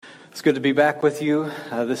It's good to be back with you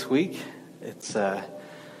this week. It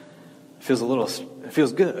feels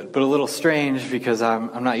good, but a little strange because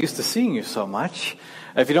I'm not used to seeing you so much.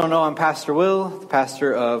 If you don't know, I'm Pastor Will, the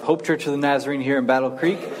pastor of Hope Church of the Nazarene here in Battle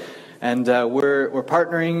Creek, and we're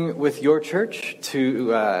partnering with your church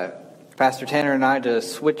to Pastor Tanner and I to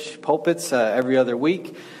switch pulpits every other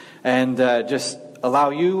week, and just allow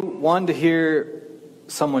you, one, to hear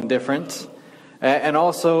someone different. And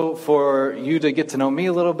also for you to get to know me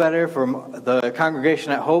a little better, for the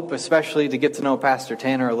congregation at Hope, especially to get to know Pastor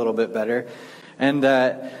Tanner a little bit better. And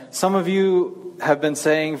some of you have been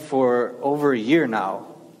saying for over a year now,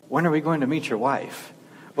 when are we going to meet your wife?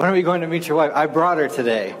 When are we going to meet your wife? I brought her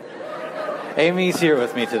today. Amy's here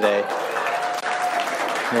with me today.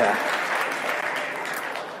 Yeah.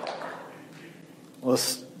 Well,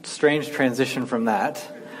 strange transition from that.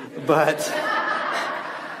 But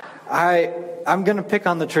I'm going to pick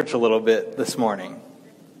on the church a little bit this morning.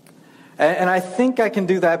 And I think I can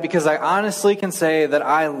do that because I honestly can say that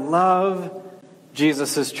I love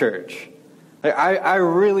Jesus' church. I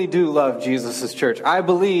really do love Jesus' church. I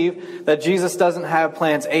believe that Jesus doesn't have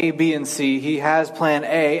plans A, B, and C. He has plan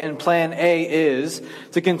A, and plan A is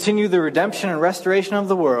to continue the redemption and restoration of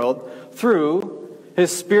the world through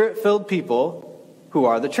His Spirit-filled people who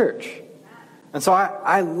are the church. And so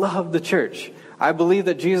I love the church. I believe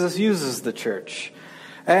that Jesus uses the church.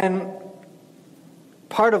 And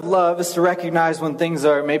part of love is to recognize when things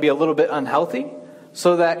are maybe a little bit unhealthy,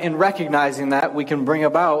 so that in recognizing that, we can bring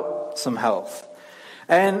about some health.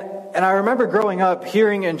 And I remember growing up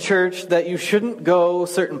hearing in church that you shouldn't go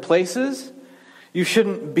certain places, you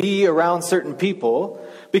shouldn't be around certain people,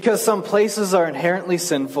 because some places are inherently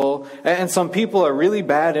sinful, and some people are really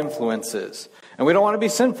bad influences. And we don't want to be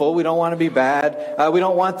sinful, we don't want to be bad, we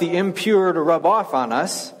don't want the impure to rub off on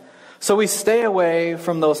us. So we stay away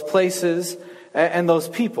from those places and those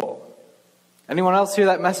people. Anyone else hear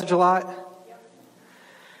that message a lot?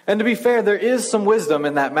 And to be fair, there is some wisdom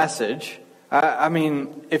in that message. I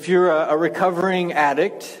mean, if you're a recovering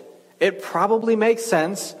addict, it probably makes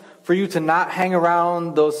sense for you to not hang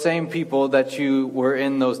around those same people that you were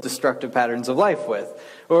in those destructive patterns of life with.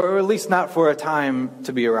 Or at least not for a time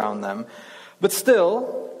to be around them. But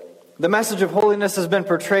still, the message of holiness has been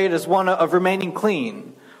portrayed as one of remaining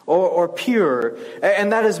clean or pure.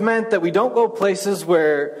 And that has meant that we don't go places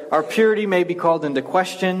where our purity may be called into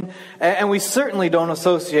question. And we certainly don't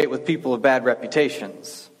associate with people of bad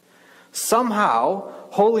reputations. Somehow,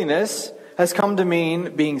 holiness has come to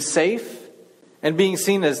mean being safe and being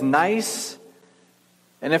seen as nice.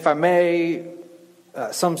 And if I may,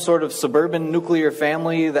 some sort of suburban nuclear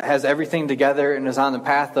family that has everything together and is on the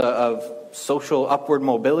path of social upward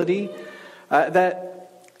mobility, that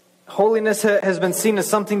holiness has been seen as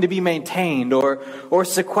something to be maintained or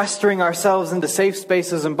sequestering ourselves into safe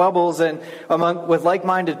spaces and bubbles and with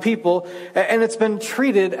like-minded people, and it's been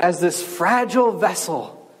treated as this fragile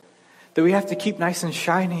vessel that we have to keep nice and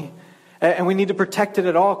shiny, and we need to protect it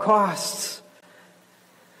at all costs.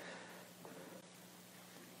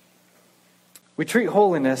 We treat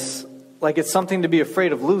holiness like it's something to be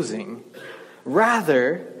afraid of losing,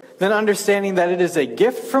 rather than understanding that it is a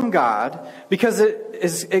gift from God because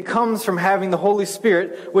it comes from having the Holy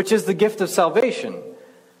Spirit, which is the gift of salvation.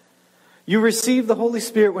 You receive the Holy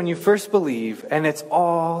Spirit when you first believe, and it's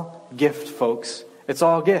all gift, folks. It's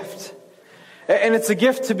all gift. And it's a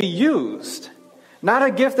gift to be used. Not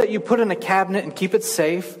a gift that you put in a cabinet and keep it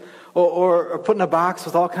safe, or put in a box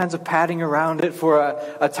with all kinds of padding around it for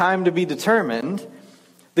a time to be determined.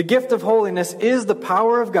 The gift of holiness is the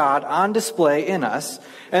power of God on display in us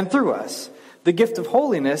and through us. The gift of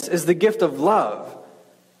holiness is the gift of love.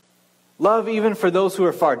 Love even for those who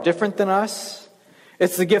are far different than us.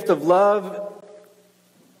 It's the gift of love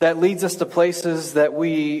that leads us to places that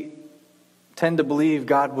we tend to believe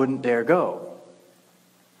God wouldn't dare go.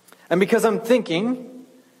 And because I'm thinking,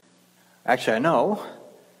 actually I know,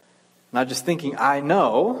 not just thinking, I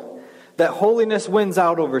know, that holiness wins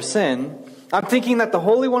out over sin, I'm thinking that the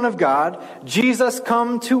Holy One of God, Jesus,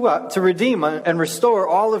 come to redeem and restore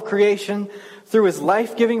all of creation through His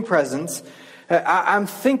life-giving presence. I'm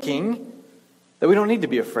thinking that we don't need to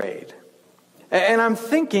be afraid. And I'm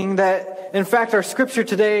thinking that, in fact, our scripture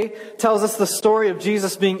today tells us the story of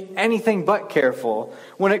Jesus being anything but careful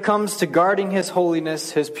when it comes to guarding His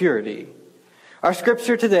holiness, His purity. Our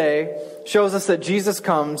scripture today shows us that Jesus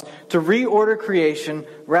comes to reorder creation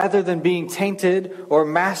rather than being tainted or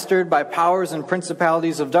mastered by powers and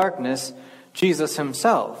principalities of darkness. Jesus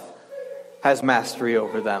Himself has mastery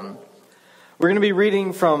over them. We're going to be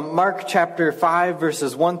reading from Mark chapter 5,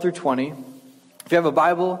 verses 1 through 20. If you have a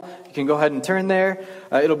Bible, you can go ahead and turn there.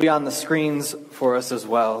 It'll be on the screens for us as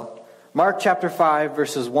well. Mark chapter 5,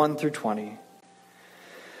 verses 1 through 20.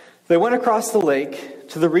 They went across the lake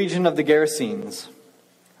to the region of the Gerasenes.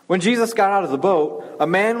 When Jesus got out of the boat, a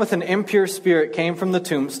man with an impure spirit came from the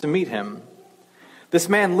tombs to meet him. This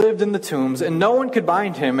man lived in the tombs, and no one could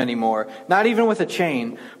bind him anymore, not even with a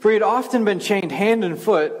chain, for he had often been chained hand and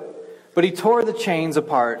foot, but he tore the chains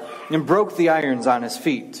apart and broke the irons on his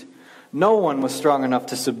feet. No one was strong enough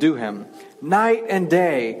to subdue him. Night and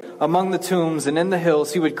day, among the tombs and in the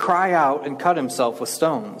hills, he would cry out and cut himself with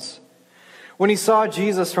stones. When he saw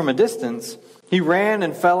Jesus from a distance, he ran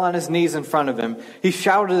and fell on his knees in front of him. He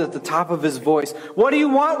shouted at the top of his voice, "What do you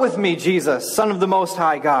want with me, Jesus, Son of the Most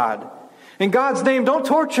High God? In God's name, don't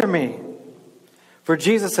torture me." For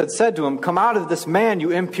Jesus had said to him, "Come out of this man, you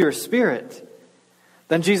impure spirit."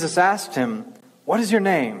 Then Jesus asked him, "What is your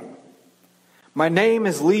name?" "My name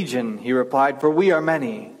is Legion," he replied, "for we are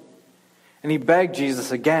many." And he begged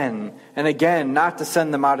Jesus again and again not to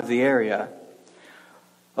send them out of the area.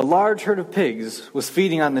 A large herd of pigs was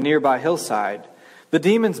feeding on the nearby hillside. The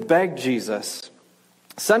demons begged Jesus,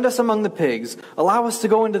 "Send us among the pigs, allow us to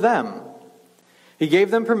go into them." He gave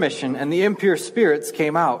them permission, and the impure spirits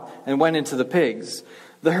came out and went into the pigs.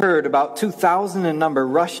 The herd, about 2,000 in number,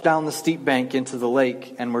 rushed down the steep bank into the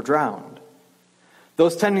lake and were drowned.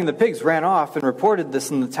 Those tending the pigs ran off and reported this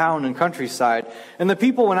in the town and countryside, and the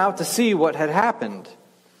people went out to see what had happened.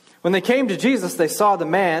 When they came to Jesus, they saw the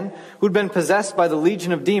man who'd been possessed by the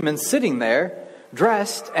legion of demons sitting there,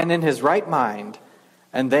 dressed and in his right mind,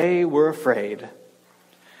 and they were afraid.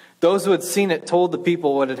 Those who had seen it told the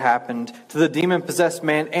people what had happened to the demon-possessed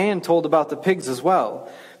man and told about the pigs as well.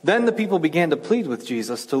 Then the people began to plead with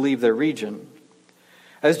Jesus to leave their region.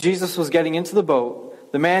 As Jesus was getting into the boat,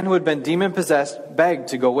 the man who had been demon-possessed begged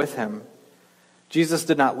to go with him. Jesus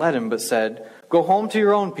did not let him, but said, "Go home to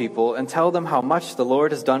your own people and tell them how much the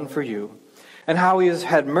Lord has done for you, and how he has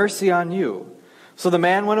had mercy on you." So the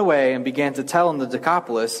man went away and began to tell in the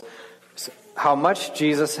Decapolis how much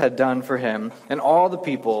Jesus had done for him, and all the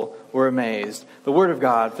people were amazed. The word of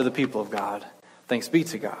God for the people of God. Thanks be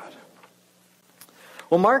to God.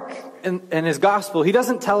 Well, Mark, in his gospel, he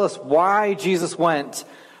doesn't tell us why Jesus went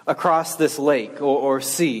across this lake or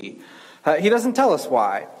sea. He doesn't tell us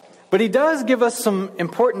why. But he does give us some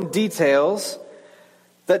important details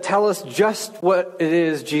that tell us just what it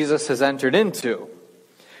is Jesus has entered into.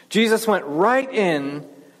 Jesus went right in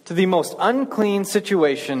to the most unclean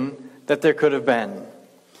situation that there could have been.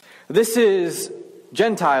 This is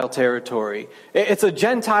Gentile territory. It's a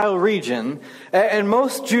Gentile region, and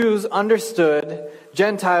most Jews understood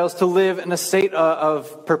Gentiles to live in a state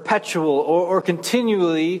of perpetual or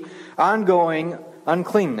continually ongoing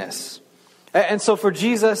uncleanness. And so for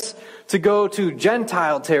Jesus to go to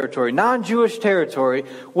Gentile territory, non-Jewish territory,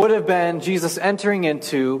 would have been Jesus entering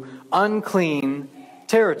into unclean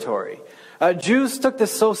territory. Jews took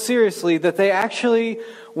this so seriously that they actually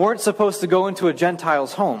weren't supposed to go into a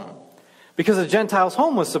Gentile's home, because a Gentile's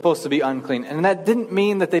home was supposed to be unclean. And that didn't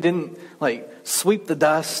mean that they didn't sweep the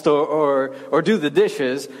dust or do the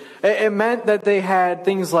dishes. It meant that they had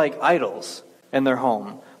things like idols in their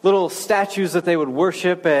home, little statues that they would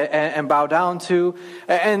worship and bow down to.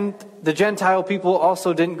 And the Gentile people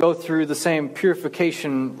also didn't go through the same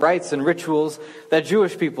purification rites and rituals that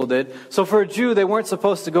Jewish people did. So for a Jew, they weren't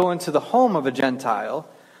supposed to go into the home of a Gentile.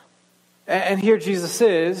 And here Jesus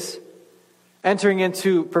is entering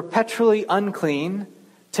into perpetually unclean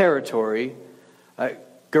territory,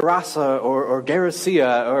 Gerasa or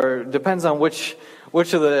Gerasea, or depends on which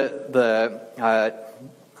of the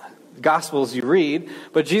Gospels you read,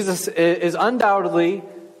 but Jesus is undoubtedly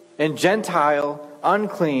in Gentile,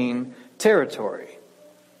 unclean territory.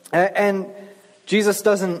 And Jesus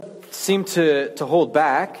doesn't seem to hold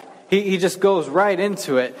back. He just goes right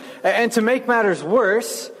into it. And to make matters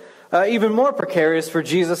worse, even more precarious for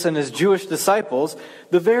Jesus and his Jewish disciples,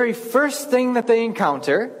 the very first thing they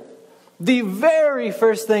encounter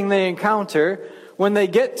when they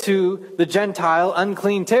get to the Gentile,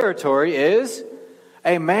 unclean territory is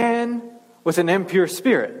a man with an impure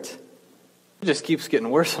spirit. It just keeps getting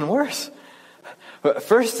worse and worse.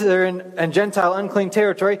 First they're in Gentile unclean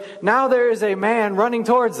territory. Now there is a man running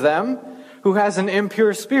towards them who has an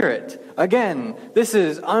impure spirit. Again, this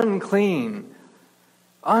is unclean.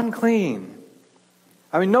 Unclean.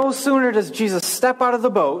 I mean, no sooner does Jesus step out of the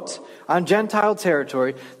boat on Gentile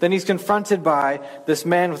territory than he's confronted by this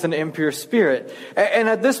man with an impure spirit. And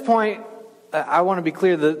at this point, I want to be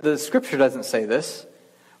clear, the scripture doesn't say this.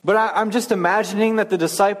 But I'm just imagining that the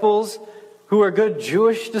disciples, who are good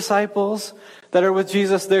Jewish disciples that are with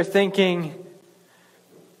Jesus, they're thinking,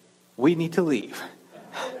 we need to leave.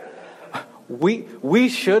 We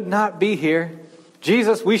should not be here.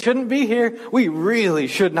 Jesus, we shouldn't be here. We really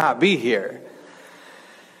should not be here.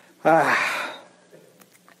 And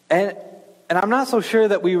I'm not so sure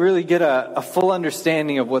that we really get a full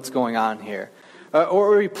understanding of what's going on here.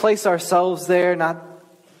 Or we place ourselves there,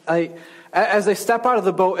 as they step out of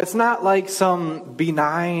the boat, it's not like some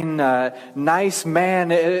benign, nice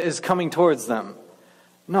man is coming towards them.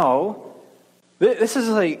 No, this is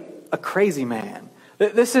like a crazy man.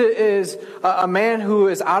 This is a man who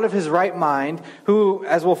is out of his right mind, who,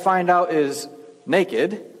 as we'll find out, is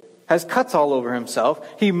naked, has cuts all over himself.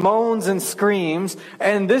 He moans and screams,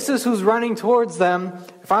 and this is who's running towards them.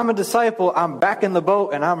 If I'm a disciple, I'm back in the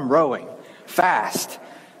boat and I'm rowing fast.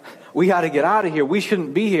 We got to get out of here. We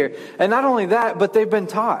shouldn't be here. And not only that, but they've been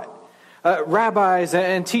taught. Rabbis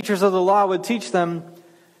and teachers of the law would teach them,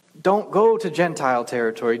 don't go to Gentile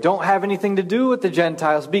territory. Don't have anything to do with the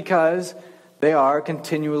Gentiles because they are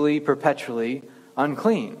continually, perpetually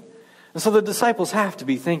unclean. And so the disciples have to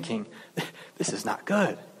be thinking, this is not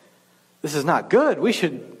good. This is not good. We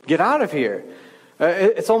should get out of here.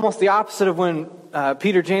 It's almost the opposite of when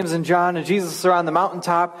Peter, James, and John and Jesus are on the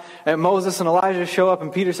mountaintop and Moses and Elijah show up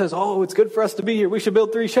and Peter says, oh, it's good for us to be here. We should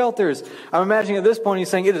build 3 shelters. I'm imagining at this point he's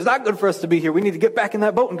saying, it is not good for us to be here. We need to get back in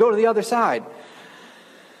that boat and go to the other side.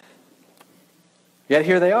 Yet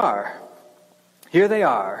here they are. Here they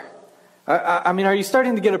are. I mean, are you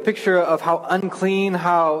starting to get a picture of how unclean,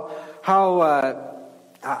 how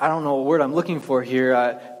I don't know what word I'm looking for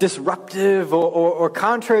here, disruptive or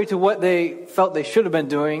contrary to what they felt they should have been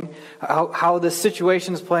doing, how this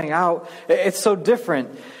situation is playing out? It's so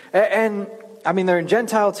different. And I mean, they're in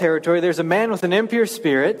Gentile territory. There's a man with an impure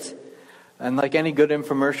spirit, and like any good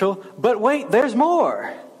infomercial, but wait, there's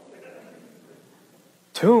more.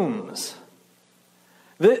 Tombs.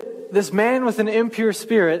 This man with an impure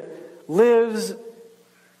spirit lives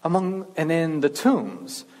among and in the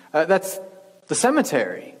tombs. That's the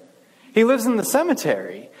cemetery. He lives in the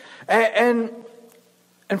cemetery. And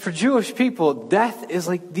for Jewish people, death is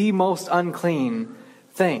like the most unclean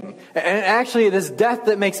thing. And actually, it is death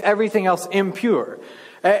that makes everything else impure.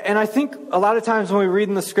 And I think a lot of times when we read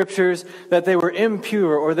in the scriptures that they were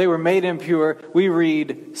impure or they were made impure, we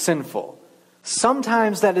read sinful.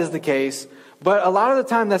 Sometimes that is the case, but a lot of the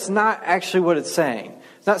time that's not actually what it's saying.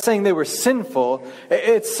 It's not saying they were sinful.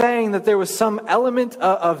 It's saying that there was some element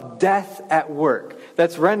of death at work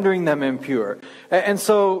that's rendering them impure. And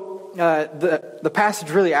so the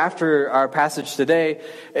passage really after our passage today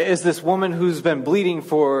is this woman who's been bleeding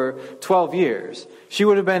for 12 years. She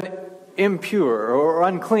would have been impure or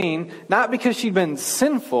unclean, not because she'd been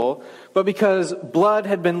sinful, but because blood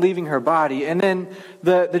had been leaving her body. And then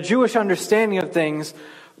the Jewish understanding of things,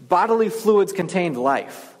 bodily fluids contained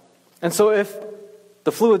life. And so if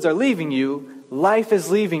the fluids are leaving you, life is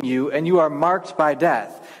leaving you, and you are marked by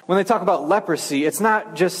death. When they talk about leprosy, it's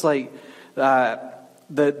not just like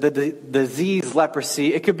the disease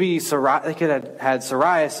leprosy. It could be they could have had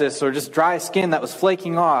psoriasis or just dry skin that was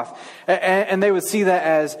flaking off, and they would see that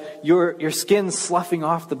as your skin sloughing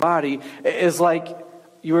off the body is like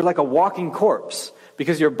you were like a walking corpse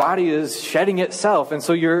because your body is shedding itself, and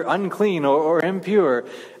so you're unclean or impure,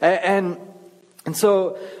 and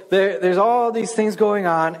so there's all these things going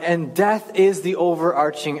on, and death is the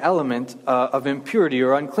overarching element of impurity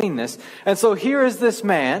or uncleanness. And so here is this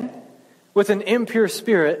man with an impure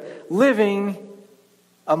spirit living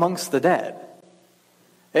amongst the dead.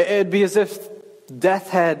 It'd be as if death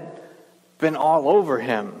had been all over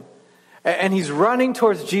him. And he's running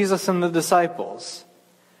towards Jesus and the disciples.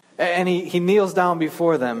 And he kneels down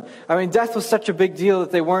before them. I mean, death was such a big deal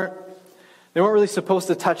that they weren't really supposed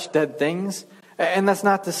to touch dead things. And that's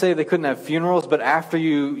not to say they couldn't have funerals, but after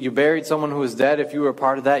you buried someone who was dead, if you were a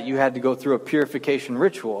part of that, you had to go through a purification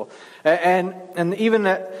ritual. And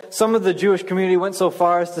even some of the Jewish community went so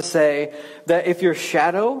far as to say that if your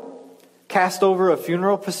shadow cast over a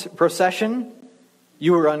funeral procession,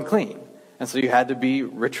 you were unclean. And so you had to be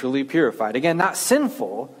ritually purified. Again, not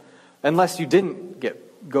sinful unless you didn't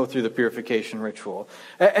go through the purification ritual.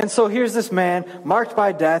 And so here's this man marked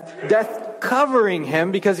by death covering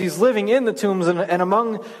him because he's living in the tombs and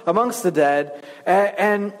amongst the dead,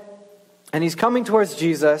 and he's coming towards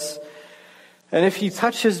Jesus, and if he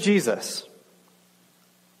touches Jesus,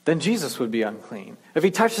 then Jesus would be unclean. If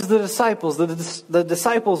he touches the disciples, the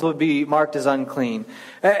disciples would be marked as unclean.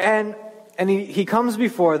 And he comes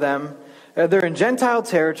before them. They're in Gentile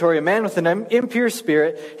territory, a man with an impure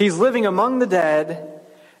spirit. He's living among the dead.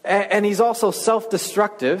 And he's also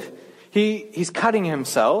self-destructive. He's cutting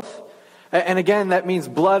himself. And again, that means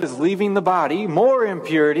blood is leaving the body. More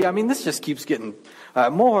impurity. I mean, this just keeps getting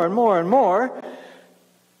more and more and more.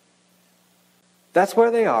 That's where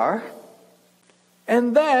they are.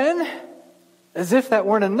 And then, as if that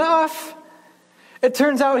weren't enough, it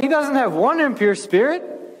turns out he doesn't have one impure spirit.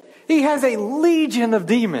 He has a legion of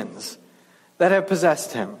demons that have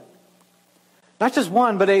possessed him. Not just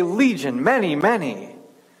one, but a legion, many, many.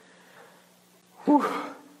 Whew.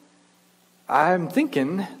 I'm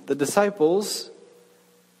thinking the disciples,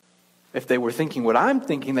 if they were thinking what I'm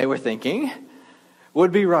thinking they were thinking,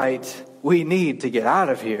 would be right. We need to get out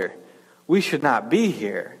of here. We should not be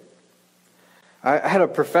here. I had a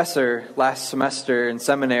professor last semester in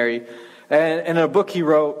seminary, and in a book he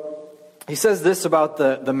wrote, he says this about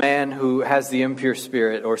the man who has the impure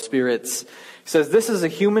spirit or spirits. He says, this is a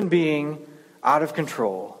human being out of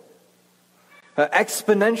control,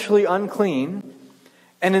 exponentially unclean,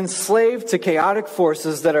 and enslaved to chaotic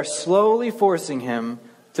forces that are slowly forcing him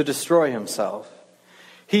to destroy himself.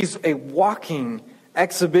 He's a walking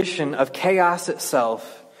exhibition of chaos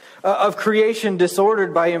itself, of creation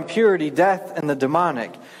disordered by impurity, death, and the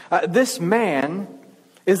demonic. This man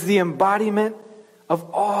is the embodiment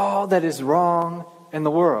of all that is wrong in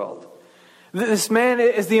the world. This man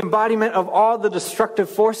is the embodiment of all the destructive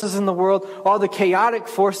forces in the world, all the chaotic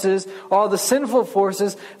forces, all the sinful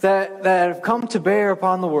forces that have come to bear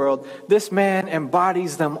upon the world. This man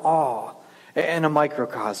embodies them all in a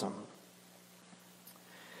microcosm.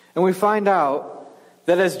 And we find out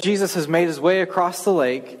that as Jesus has made his way across the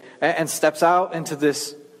lake and steps out into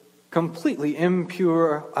this completely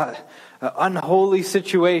impure, unholy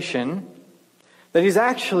situation, that he's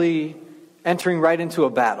actually entering right into a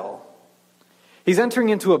battle. He's entering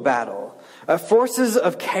into a battle. Forces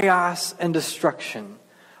of chaos and destruction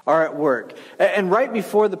are at work. And right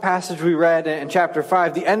before the passage we read in chapter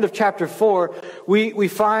 5, the end of chapter 4, we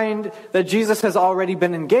find that Jesus has already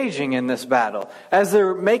been engaging in this battle. As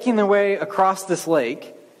they're making their way across this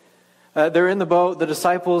lake, they're in the boat. The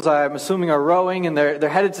disciples, I'm assuming, are rowing, and they're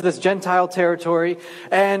headed to this Gentile territory,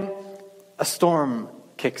 and a storm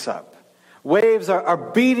kicks up. Waves are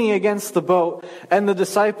beating against the boat, and the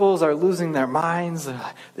disciples are losing their minds.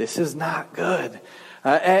 This is not good.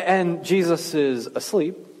 And Jesus is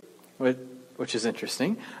asleep, which is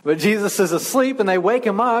interesting. But Jesus is asleep, and they wake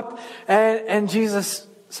him up, and Jesus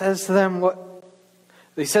says to them,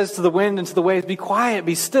 he says to the wind and to the waves, be quiet,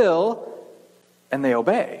 be still, and they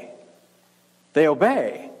obey. They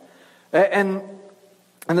obey. And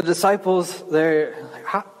the disciples, they're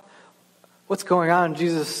like, what's going on?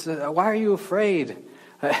 Jesus, why are you afraid?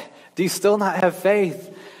 Do you still not have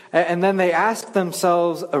faith? And then they ask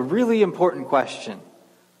themselves a really important question.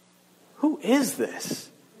 Who is this?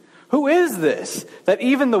 Who is this that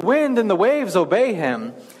even the wind and the waves obey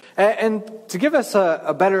him? And to give us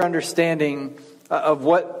a better understanding of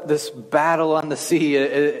what this battle on the sea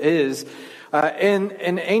is,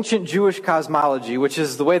 in ancient Jewish cosmology, which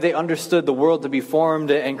is the way they understood the world to be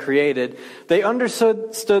formed and created, they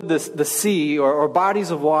understood the sea or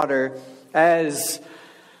bodies of water as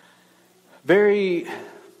very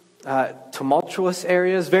tumultuous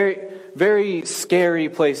areas, very, very scary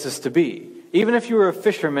places to be. Even if you were a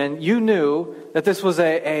fisherman, you knew that this was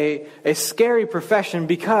a scary profession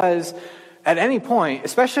because at any point,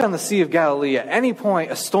 especially on the Sea of Galilee, at any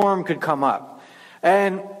point a storm could come up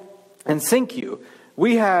and sink you.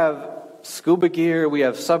 We have scuba gear, we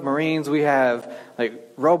have submarines, we have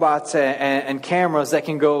like robots and cameras that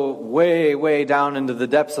can go way, way down into the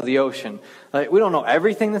depths of the ocean. Like, we don't know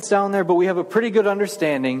everything that's down there, but we have a pretty good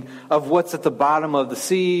understanding of what's at the bottom of the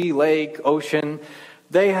sea, lake, ocean.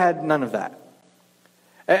 They had none of that.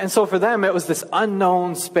 And so for them, it was this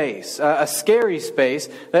unknown space, a scary space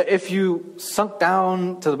that if you sunk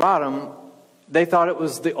down to the bottom, they thought it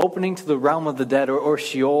was the opening to the realm of the dead, or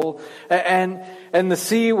Sheol. And the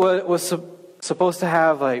sea was supposed to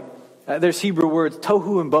have, like, there's Hebrew words,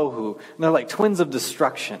 tohu and bohu. And they're like twins of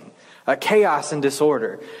destruction, chaos and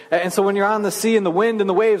disorder. And so when you're on the sea and the wind and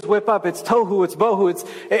the waves whip up, it's tohu, it's bohu,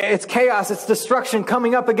 it's chaos, it's destruction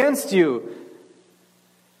coming up against you.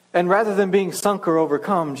 And rather than being sunk or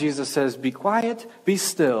overcome, Jesus says, be quiet, be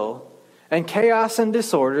still. And chaos and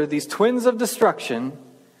disorder, these twins of destruction,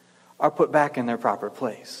 are put back in their proper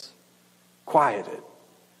place. Quieted.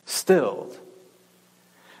 Stilled.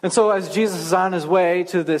 And so as Jesus is on his way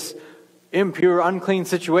to this impure, unclean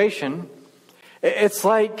situation, it's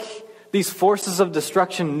like these forces of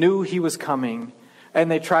destruction knew he was coming,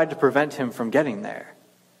 and they tried to prevent him from getting there.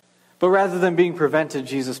 But rather than being prevented,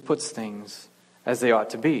 Jesus puts things as they ought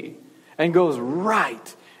to be, and goes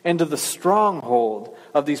right into the stronghold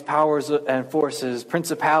of these powers and forces,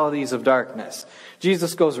 principalities of darkness.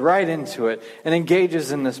 Jesus goes right into it and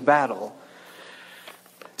engages in this battle.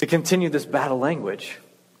 To continue this battle language,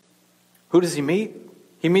 who does he meet?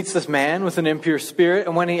 he meets this man with an impure spirit,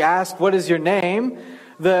 and when he asks, "What is your name?"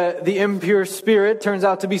 the impure spirit turns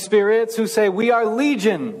out to be spirits who say, "We are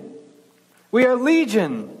legion. We are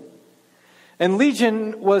legion." And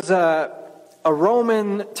legion was a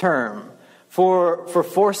Roman term for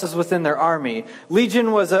forces within their army.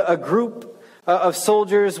 Legion was a group of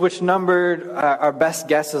soldiers which numbered, our best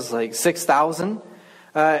guess is like 6,000.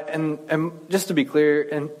 And just to be clear,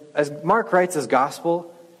 and as Mark writes his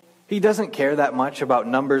gospel, he doesn't care that much about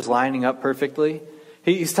numbers lining up perfectly.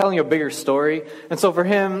 He's telling a bigger story. And so for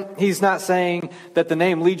him, he's not saying that the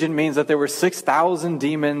name Legion means that there were 6,000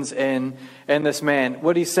 demons in this man.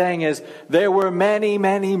 What he's saying is there were many,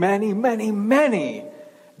 many, many, many, many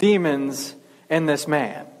demons in this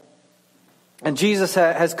man. And Jesus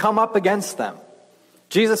has come up against them.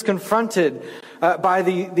 Jesus confronted by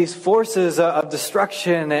these forces of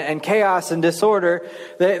destruction and chaos and disorder.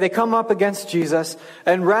 They come up against Jesus,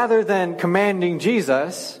 and rather than commanding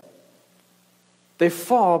Jesus, they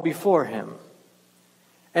fall before him.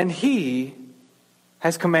 And he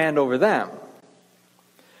has command over them.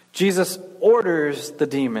 Jesus orders the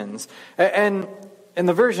demons. And in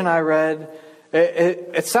the version I read,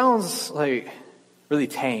 it sounds like really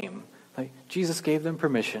tame. Like Jesus gave them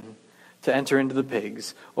permission to enter into the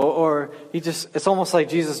pigs. Or it's almost like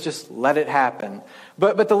Jesus just let it happen.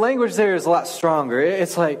 But the language there is a lot stronger.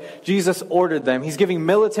 It's like Jesus ordered them. He's giving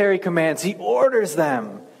military commands. He orders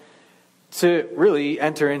them to really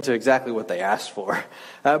enter into exactly what they asked for.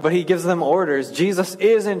 But he gives them orders. Jesus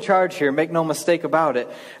is in charge here. Make no mistake about it.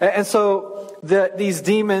 And so these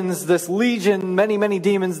demons, this legion, many, many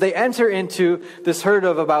demons, they enter into this herd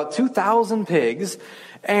of about 2,000 pigs,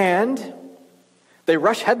 and they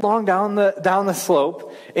rush headlong down the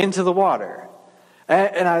slope into the water.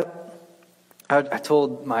 And I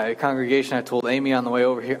told my congregation, I told Amy on the way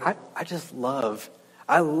over here,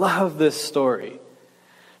 I love this story.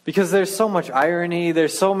 Because there's so much irony,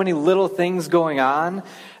 there's so many little things going on,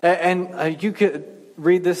 and you could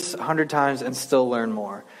read this 100 times and still learn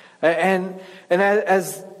more. And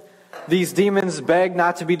as these demons beg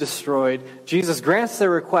not to be destroyed, Jesus grants their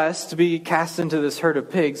request to be cast into this herd of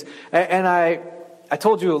pigs. And I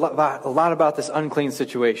told you a lot about this unclean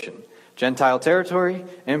situation. Gentile territory,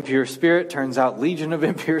 impure spirit, turns out legion of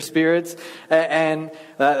impure spirits, and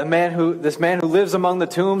this man who lives among the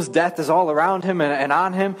tombs, death is all around him and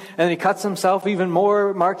on him, and he cuts himself, even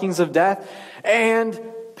more markings of death, and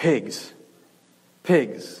pigs.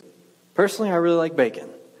 Personally, I really like bacon,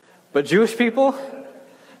 but Jewish people,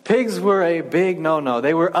 pigs were a big no-no.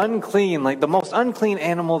 They were unclean, like the most unclean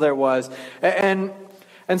animal there was, and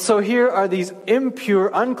so here are these impure,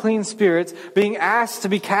 unclean spirits being asked to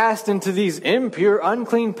be cast into these impure,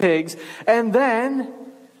 unclean pigs. And then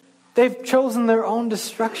they've chosen their own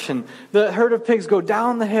destruction. The herd of pigs go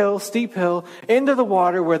down the hill, steep hill, into the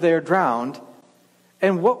water where they're drowned.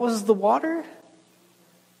 And what was the water?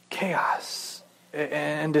 Chaos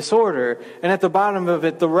and disorder. And at the bottom of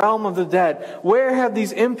it, the realm of the dead. Where have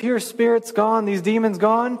these impure spirits gone, these demons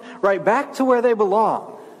gone? Right back to where they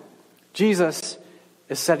belong. Jesus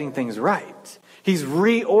is setting things right. He's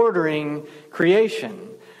reordering creation.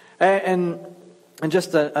 And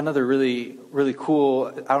just another really, really cool,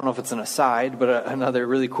 I don't know if it's an aside, but another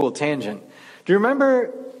really cool tangent. Do you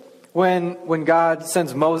remember when God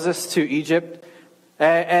sends Moses to Egypt,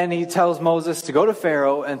 and he tells Moses to go to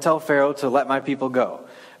Pharaoh and tell Pharaoh to let my people go?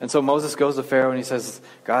 And so Moses goes to Pharaoh and he says,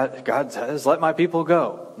 God says, let my people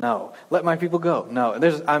go. No. Let my people go. No.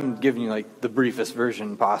 I'm giving you like the briefest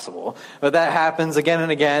version possible. But that happens again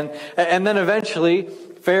and again. And then eventually,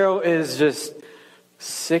 Pharaoh is just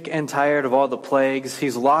sick and tired of all the plagues.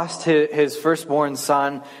 He's lost his firstborn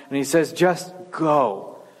son. And he says, just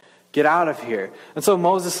go. Get out of here. And so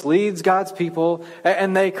Moses leads God's people,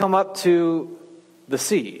 and they come up to the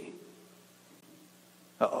sea.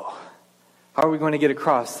 Uh-oh. How are we going to get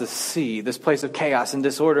across the sea, this place of chaos and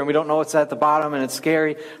disorder, and we don't know what's at the bottom, and it's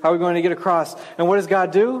scary? How are we going to get across? And what does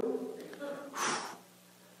God do?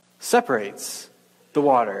 Separates the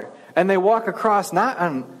water. And they walk across not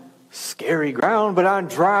on scary ground, but on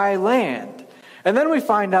dry land. And then we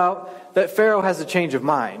find out that Pharaoh has a change of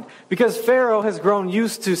mind, because Pharaoh has grown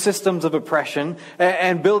used to systems of oppression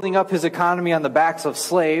and building up his economy on the backs of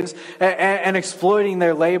slaves and exploiting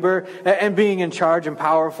their labor and being in charge and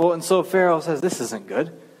powerful. And so Pharaoh says, this isn't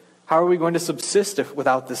good. How are we going to subsist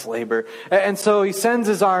without this labor? And so he sends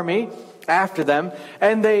his army after them,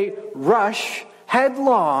 and they rush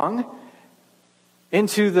headlong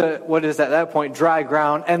into what is at that point dry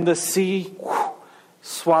ground, and the sea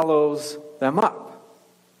swallows them up.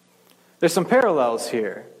 There's some parallels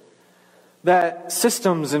here. That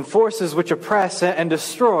systems and forces which oppress and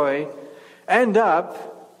destroy end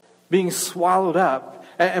up being swallowed up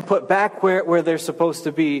and put back where they're supposed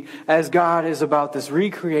to be, as God is about this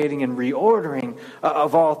recreating and reordering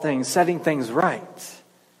of all things, setting things right.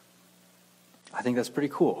 I think that's pretty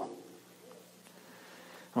cool.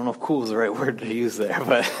 I don't know if cool is the right word to use there,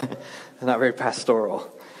 but it's not very pastoral.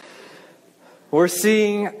 We're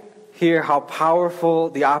seeing here how powerful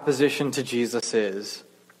the opposition to Jesus is.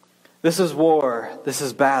 This is war. This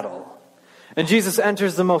is battle. And Jesus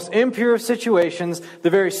enters the most impure of situations, the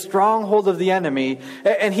very stronghold of the enemy,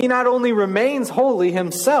 and he not only remains holy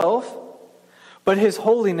himself, but his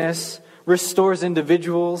holiness restores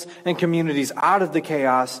individuals and communities out of the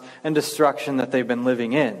chaos and destruction that they've been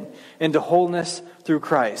living in, into wholeness through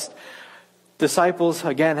Christ. Disciples,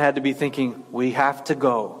 again, had to be thinking, we have to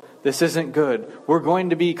go. This isn't good. We're going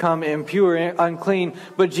to become impure and unclean.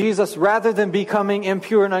 But Jesus, rather than becoming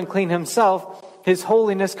impure and unclean himself, his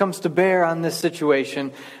holiness comes to bear on this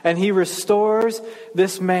situation, and he restores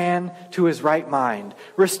this man to his right mind,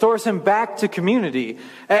 restores him back to community.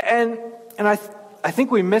 And I think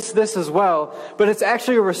we miss this as well, but it's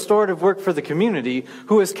actually a restorative work for the community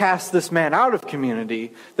who has cast this man out of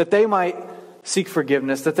community, that they might seek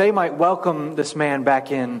forgiveness, that they might welcome this man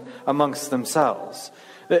back in amongst themselves.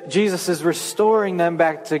 That Jesus is restoring them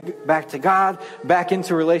back to God, back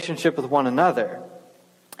into relationship with one another.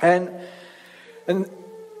 And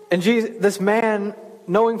Jesus, this man,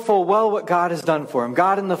 knowing full well what God has done for him,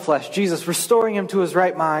 God in the flesh, Jesus restoring him to his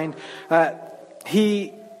right mind,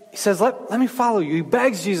 he says, let me follow you. He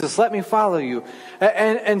begs Jesus, let me follow you.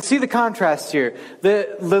 And see the contrast here.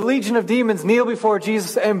 The legion of demons kneel before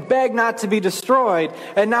Jesus and beg not to be destroyed.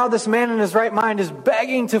 And now this man in his right mind is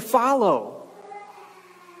begging to follow.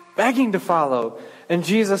 Begging to follow. And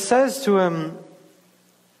Jesus says to him,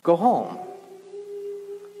 go home.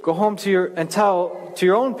 Go home to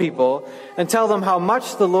your own people and tell them how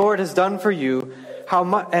much the Lord has done for you,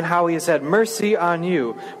 and how he has had mercy on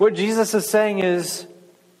you. What Jesus is saying is,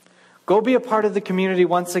 go be a part of the community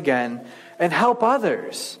once again and help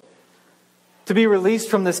others to be released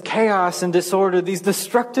from this chaos and disorder, these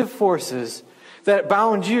destructive forces that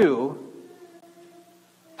bound you.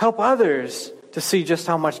 Help others to see just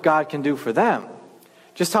how much God can do for them.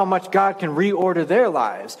 Just how much God can reorder their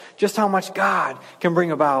lives. Just how much God can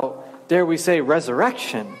bring about, dare we say,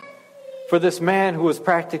 resurrection for this man who was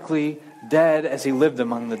practically dead as he lived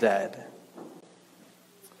among the dead.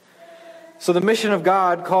 So the mission of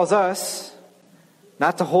God calls us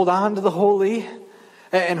not to hold on to the holy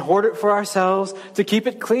and hoard it for ourselves, to keep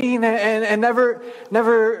it clean and never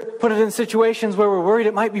put it in situations where we're worried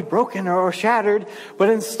it might be broken or shattered. But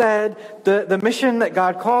instead, the mission that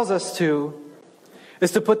God calls us to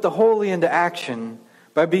is to put the holy into action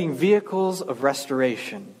by being vehicles of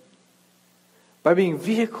restoration. By being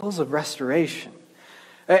vehicles of restoration.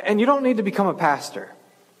 And you don't need to become a pastor.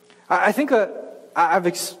 I think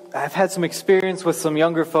I've had some experience with some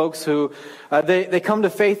younger folks who they come to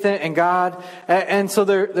faith in God, and so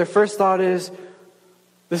their first thought is,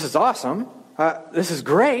 this is awesome, this is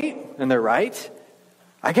great, and they're right.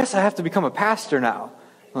 I guess I have to become a pastor now.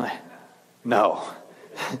 I'm like, no,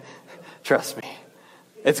 trust me.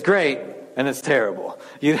 It's great and it's terrible.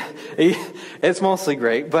 It's mostly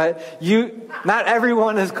great, but not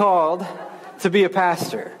everyone is called to be a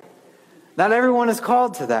pastor. Not everyone is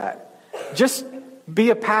called to that. Just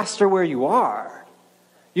be a pastor where you are.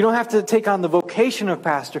 You don't have to take on the vocation of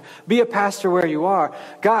pastor. Be a pastor where you are.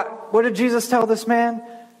 God, what did Jesus tell this man?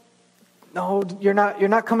 No, you're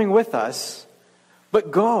not coming with us,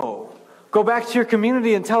 but go. Go back to your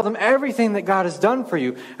community and tell them everything that God has done for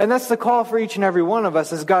you. And that's the call for each and every one of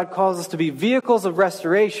us, as God calls us to be vehicles of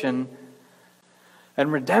restoration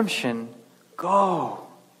and redemption. Go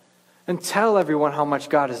and tell everyone how much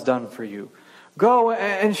God has done for you. Go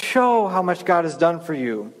and show how much God has done for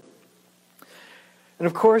you. And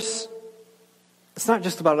of course, it's not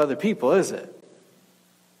just about other people, is it?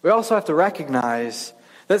 We also have to recognize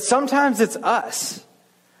that sometimes it's us.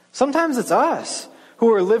 Sometimes it's us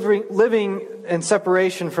who are living in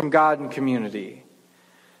separation from God and community.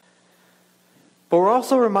 But we're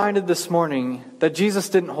also reminded this morning that Jesus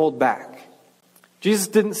didn't hold back. Jesus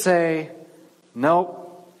didn't say, nope,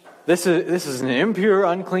 this is an impure,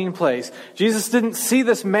 unclean place. Jesus didn't see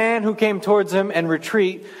this man who came towards him and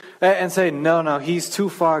retreat and say, no, he's too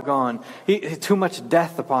far gone. Too much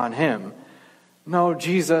death upon him. No,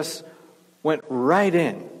 Jesus went right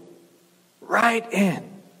in,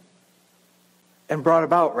 and brought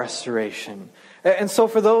about restoration. And so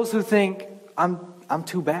for those who think, I'm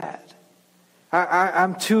too bad,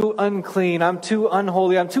 I'm too unclean, I'm too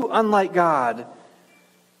unholy, I'm too unlike God,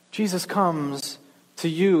 Jesus comes to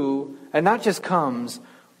you, and not just comes,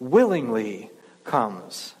 willingly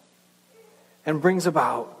comes. and brings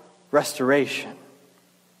about restoration.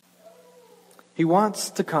 He wants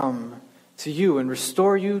to come to you and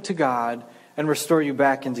restore you to God and restore you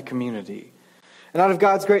back into community. And out of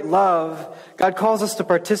God's great love, God calls us to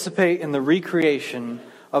participate in the recreation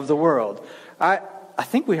of the world. I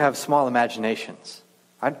think we have small imaginations.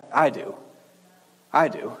 I do.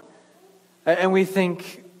 And we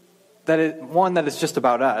think that that it's just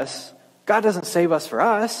about us. God doesn't save us for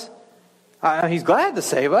us. He's glad to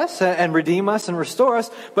save us and redeem us and restore us,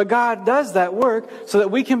 but God does that work so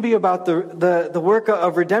that we can be about the work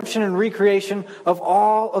of redemption and recreation of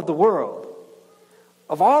all of the world.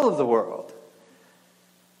 Of all of the world.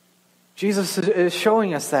 Jesus is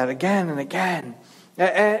showing us that again and again.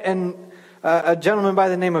 And a gentleman by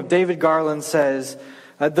the name of David Garland says,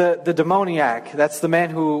 the demoniac, that's the man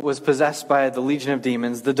who was possessed by the legion of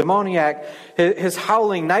demons, the demoniac, his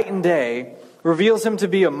howling night and day, reveals him to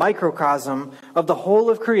be a microcosm of the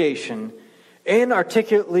whole of creation,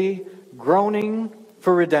 inarticulately groaning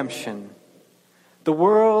for redemption. The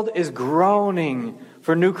world is groaning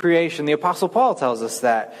for new creation. The Apostle Paul tells us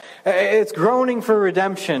that. It's groaning for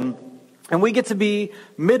redemption. And we get to be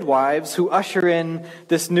midwives who usher in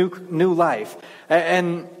this new life.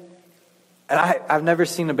 And I've never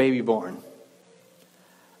seen a baby born.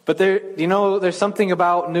 But there's something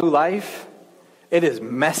about new life. It is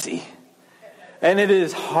messy. And it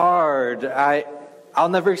is hard. I'll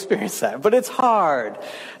never experience that. But it's hard.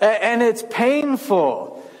 And it's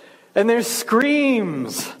painful. And there's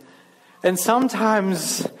screams. And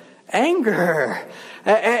sometimes anger.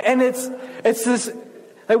 And it's this...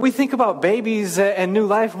 We think about babies and new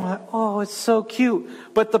life, and we're like, oh, it's so cute.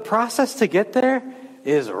 But the process to get there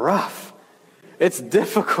is rough. It's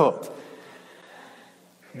difficult.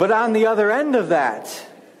 But on the other end of that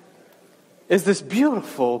is this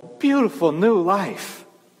beautiful, beautiful new life.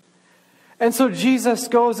 And so Jesus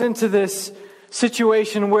goes into this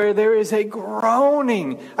situation where there is a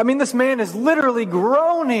groaning. I mean, this man is literally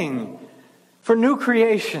groaning for new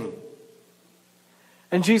creation.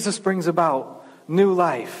 And Jesus brings about new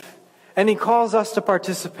life. And he calls us to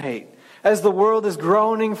participate. As the world is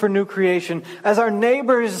groaning for new creation, as our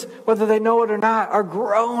neighbors, whether they know it or not, are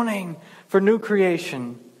groaning for new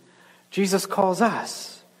creation, Jesus calls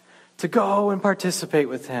us to go and participate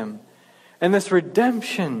with him in this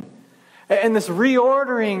redemption and this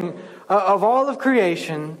reordering of all of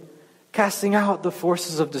creation, casting out the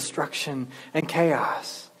forces of destruction and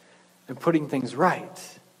chaos and putting things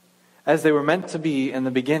right as they were meant to be in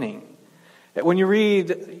the beginning. When you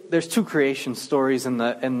read, there's two creation stories in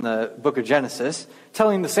the book of Genesis,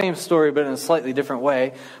 telling the same story but in a slightly different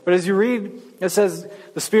way. But as you read, it says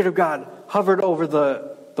the Spirit of God hovered over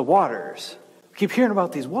the waters. We keep hearing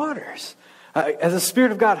about these waters. As the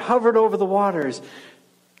Spirit of God hovered over the waters,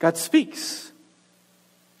 God speaks.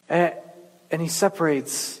 And he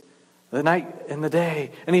separates the night and the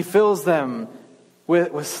day. And he fills them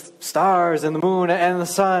with stars and the moon and the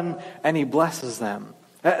sun. And he blesses them.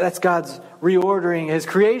 That's God's reordering his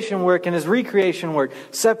creation work and his recreation work,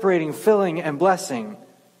 separating, filling, and blessing.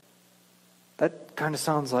 That kind of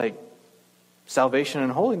sounds like salvation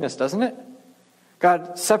and holiness, doesn't it?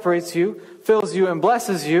 God separates you, fills you, and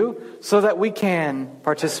blesses you so that we can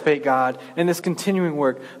participate, God, in this continuing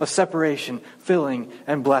work of separation, filling,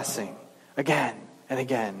 and blessing. Again and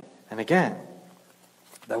again and again.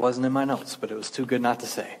 That wasn't in my notes, but it was too good not to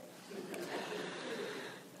say.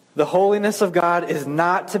 The holiness of God is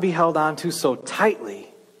not to be held on to so tightly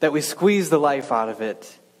that we squeeze the life out of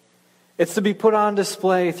it. It's to be put on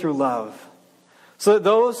display through love, so that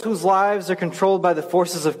those whose lives are controlled by the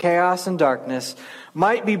forces of chaos and darkness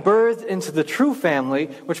might be birthed into the true family,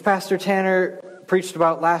 which Pastor Tanner preached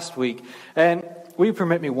about last week. And will you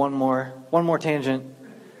permit me one more tangent?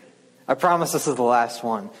 I promise this is the last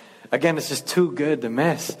one. Again, it's just too good to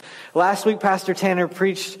miss. Last week, Pastor Tanner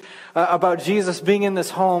preached about Jesus being in this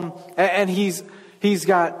home, and he's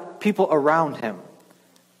got people around him,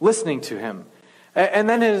 listening to him. And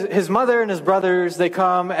then his mother and his brothers, they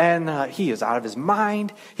come, and he is out of his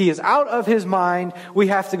mind. He is out of his mind. We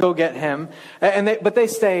have to go get him. But they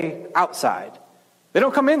stay outside. They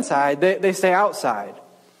don't come inside. They stay outside.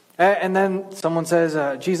 And then someone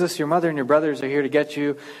says, Jesus, your mother and your brothers are here to get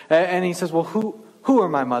you. And he says, well, who are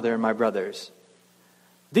my mother and my brothers?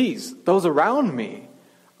 Those around me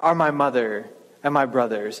are my mother and my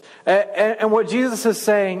brothers. And what Jesus is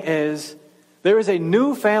saying is, there is a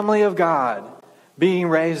new family of God being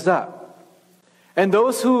raised up. And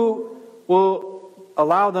those who will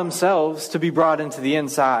allow themselves to be brought into the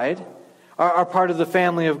inside are part of the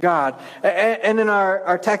family of God. And in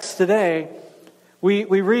our text today, we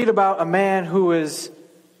read about a man who is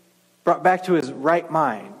brought back to his right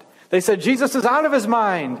mind. They said Jesus is out of his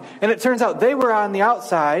mind. And it turns out they were on the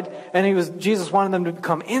outside, and Jesus wanted them to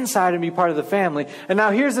come inside and be part of the family. And now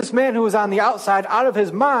here's this man who was on the outside, out of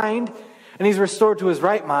his mind, and he's restored to his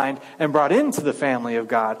right mind and brought into the family of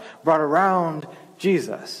God, brought around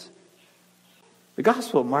Jesus. The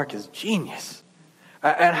Gospel of Mark is genius.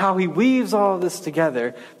 And how he weaves all of this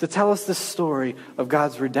together to tell us the story of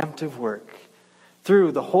God's redemptive work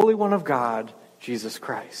through the Holy One of God, Jesus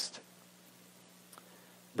Christ.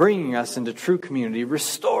 Bringing us into true community,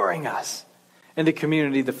 restoring us into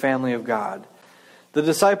community, the family of God. The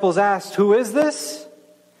disciples asked, "Who is this?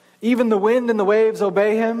 Even the wind and the waves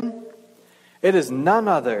obey him." It is none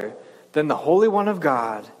other than the Holy One of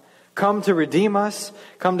God, come to redeem us,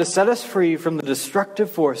 come to set us free from the destructive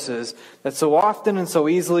forces that so often and so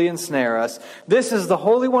easily ensnare us. This is the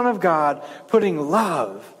Holy One of God putting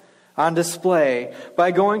love on display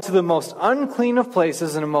by going to the most unclean of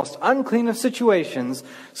places and the most unclean of situations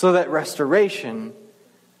so that restoration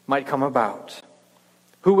might come about.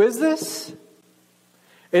 Who is this?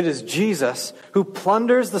 It is Jesus who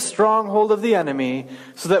plunders the stronghold of the enemy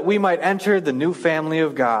so that we might enter the new family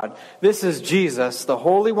of God. This is Jesus, the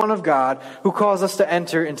Holy One of God, who calls us to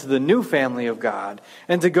enter into the new family of God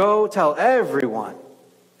and to go tell everyone,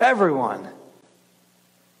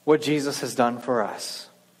 what Jesus has done for us.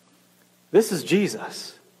 This is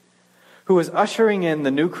Jesus who is ushering in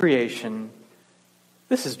the new creation.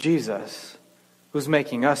 This is Jesus who's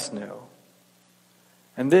making us new.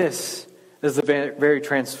 And this is the very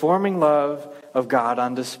transforming love of God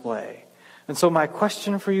on display. And so my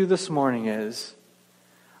question for you this morning is,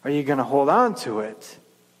 are you going to hold on to it?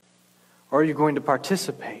 Or are you going to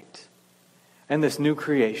participate in this new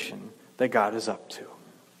creation that God is up to?